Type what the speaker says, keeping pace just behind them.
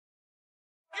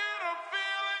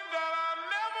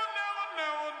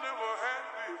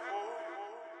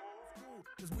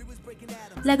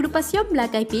La agrupación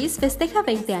Black Eyed Peas festeja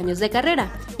 20 años de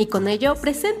carrera y con ello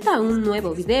presenta un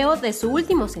nuevo video de su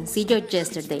último sencillo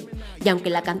Yesterday. Y aunque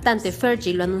la cantante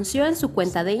Fergie lo anunció en su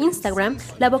cuenta de Instagram,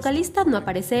 la vocalista no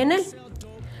aparece en él.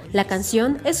 La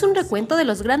canción es un recuento de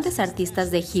los grandes artistas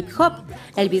de hip hop.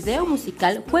 El video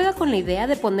musical juega con la idea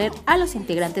de poner a los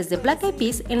integrantes de Black Eyed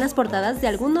Peas en las portadas de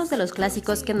algunos de los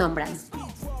clásicos que nombran.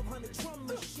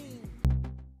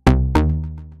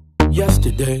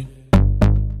 Yesterday,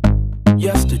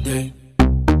 yesterday,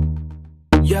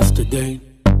 yesterday.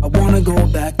 I wanna go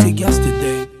back to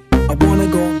yesterday. I wanna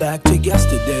go back to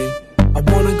yesterday. I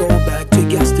wanna go back to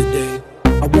yesterday.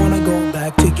 I wanna go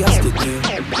back to yesterday.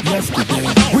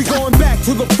 Yesterday. We going back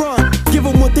to the front, give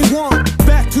them what they want.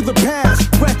 Back to the past,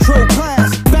 retro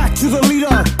class. Back to the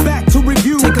leader, back to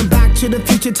review. Take them back to the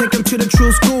future, take them to the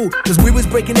true school. Cause we was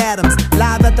breaking atoms,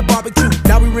 live at the barbecue.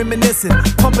 Now we reminiscing,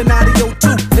 pumping out of your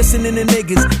tooth. Listening to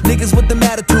niggas with them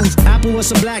attitudes. Apple with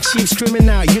some black sheep screaming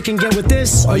out. You can get with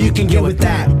this, or you can get with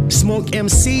that. Smoke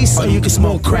MCs, or you can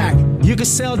smoke crack. You can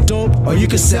sell dope, or you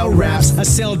can sell raps. I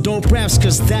sell dope raps,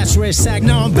 cause that's where it's at.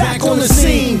 Now I'm back on the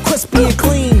scene, crispy and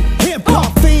clean.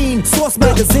 hip-hop fiend. Source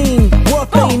magazine, world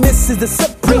famous is the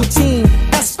Supreme Team.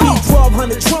 SP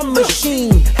 1200 drum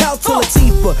machine. Hell to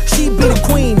Latifah, she be the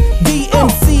queen.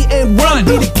 DMC and one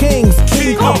be the kings.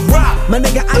 King of rock. My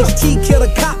nigga Ice-T kill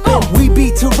the cop. We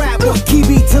beat to rap, key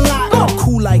beat to lock. I'm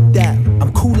cool like that,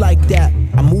 I'm cool like that.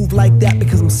 I move like that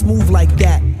because I'm smooth like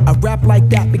that. I rap like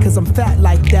that because I'm fat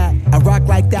like that. I rock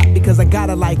like that because I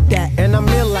gotta like that. And I'm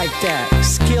ill like that,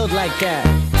 skilled like that.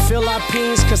 Feel our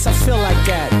peas cause I feel like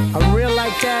that. I'm real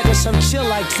like that cause I'm chill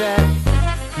like that.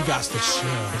 You got the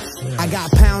shit. I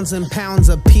got pounds and pounds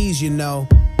of peas, you know.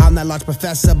 I'm that large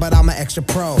professor, but I'm an extra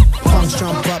pro. Punks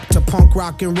jump up to punk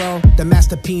rock and roll. The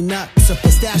master peanut, it's a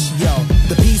pistachio.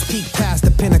 The peas peak past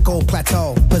the pinnacle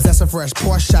plateau. Possess a fresh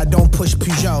Porsche, I don't push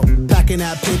Peugeot. Packing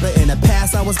that paper in the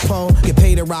past, I was po. Get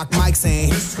paid to rock mics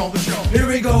and This is called the show. here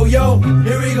we go, yo.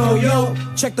 Here we go, yo.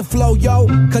 Check the flow, yo,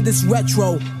 cause it's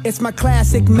retro. It's my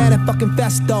classic motherfucking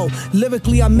festo.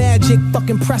 Lyrically, I'm magic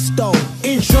fucking presto.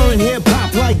 Insuring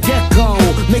hip-hop like Gecko.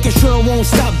 Making sure it won't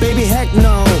stop, baby, heck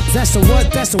no. That's the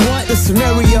what, that's the what? The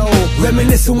scenario.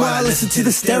 Reminiscing while I listen to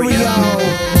the stereo.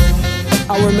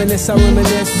 I reminisce, I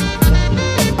reminisce.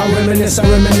 I reminisce, I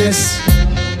reminisce.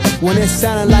 When it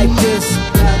sounded like this.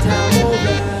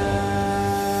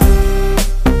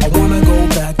 I wanna go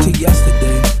back to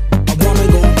yesterday. I wanna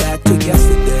go back to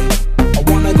yesterday. I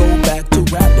wanna go back to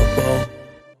rappable.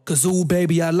 Cause ooh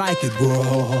baby I like it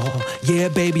raw. Yeah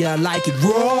baby I like it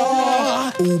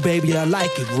raw. Ooh baby I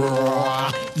like it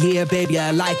raw. Yeah baby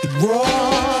I like it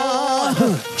raw.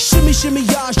 Shimmy shimmy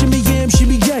ya, shimmy yam,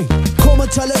 shimmy yang.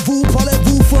 Comment allez-vous,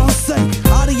 parlez-vous français.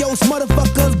 Adios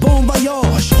motherfuckers, bon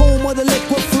voyage. Home of the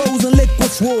liquid flows and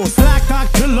liquid swords. Black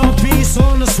Hawk Killer Beast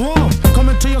on the swarm.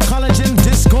 Coming to your college in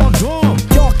Discord dorm.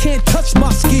 Y'all can't touch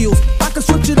my skills. I can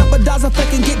switch it up a dozen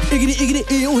effect and get iggity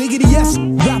iggity ill, higgity yes.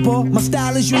 Rapper, my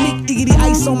style is unique. Iggity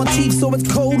ice on my teeth so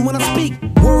it's cold when I speak.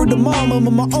 Word to mama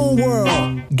in my own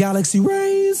world. Galaxy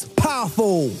rays,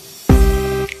 powerful.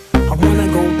 I wanna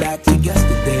go back to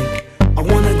yesterday. I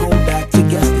wanna go back to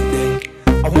yesterday.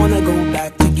 I wanna go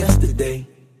back to yesterday.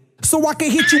 So I can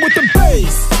hit you with the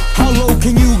bass. How low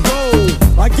can you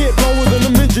go? I get lower than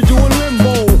a midget doing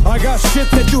limbo. I got shit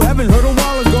that you haven't heard a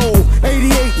while ago.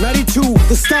 88, 92,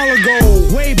 the style of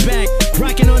gold. Way back,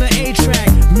 rocking on the A-track.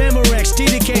 Memorex,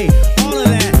 DDK, all of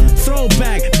that.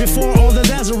 Throwback, before all the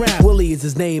that's a rap. Willie is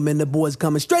his name and the boys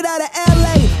coming straight out of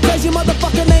LA. Crazy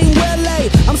motherfucker named Willie.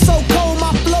 I'm so cold,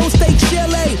 my flow stay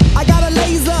chilly. I got a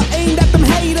laser aimed at them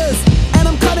haters. And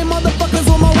I'm cutting motherfuckers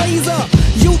on my razor.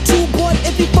 You too, boy,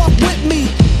 if you fuck with me,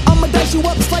 I'ma dice you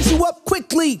up, slice you up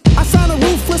quickly. I sign a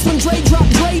ruthless when Dre drop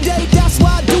Dre Day. That's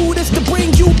why I do this to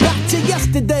bring you back to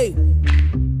yesterday.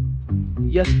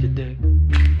 Yesterday,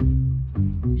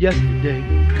 yesterday,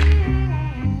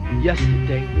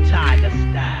 yesterday, tired of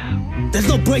style. There's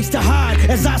no place to hide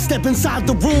as I step inside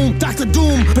the room. Dr.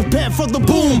 Doom, prepare for the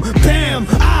boom. Bam,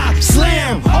 I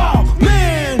slam. Oh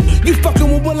man, you fucking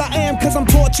with Will I Am, cause I'm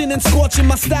torching and scorching.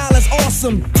 My style is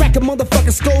awesome. Cracking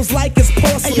motherfucking skulls like it's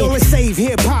porcelain. hey yo, let's save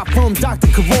hip-hop from Dr.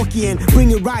 Kevorkian.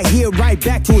 Bring it right here, right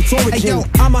back to its origin. Hey yo,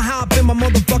 I'ma hop in my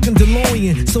motherfucking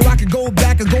DeLorean so I could go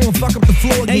back and go and fuck up the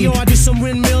floor again. Hey yo, I do some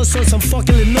windmills on some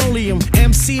fucking linoleum.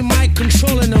 MC Mike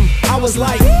controlling them. I was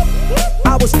like,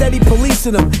 I was steady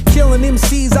policing them. Killing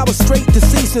MCs, I was straight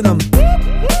deceasing them.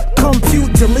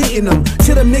 Compute deleting them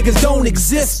till them niggas don't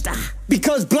exist.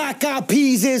 Because Black Eyed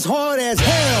Peas is hard as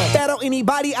hell. Battle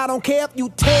anybody, I don't care if you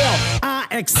tell. I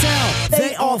excel.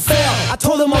 They all fail. I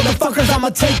told them motherfuckers I'ma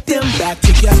take them back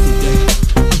to yesterday.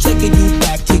 I'm taking you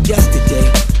back to yesterday.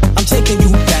 I'm taking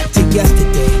you back to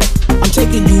yesterday. I'm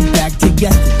taking you back to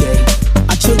yesterday.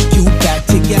 I took you back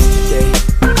to yesterday.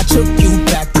 I took you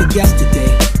back to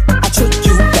yesterday. I took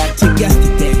you back to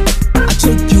yesterday. I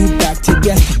took you back to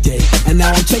yesterday. And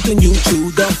now I'm taking you to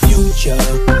the future.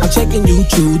 I'm taking you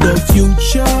to the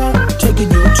future.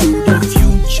 Taking you to the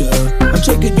future. I'm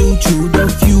taking you to the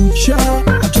future.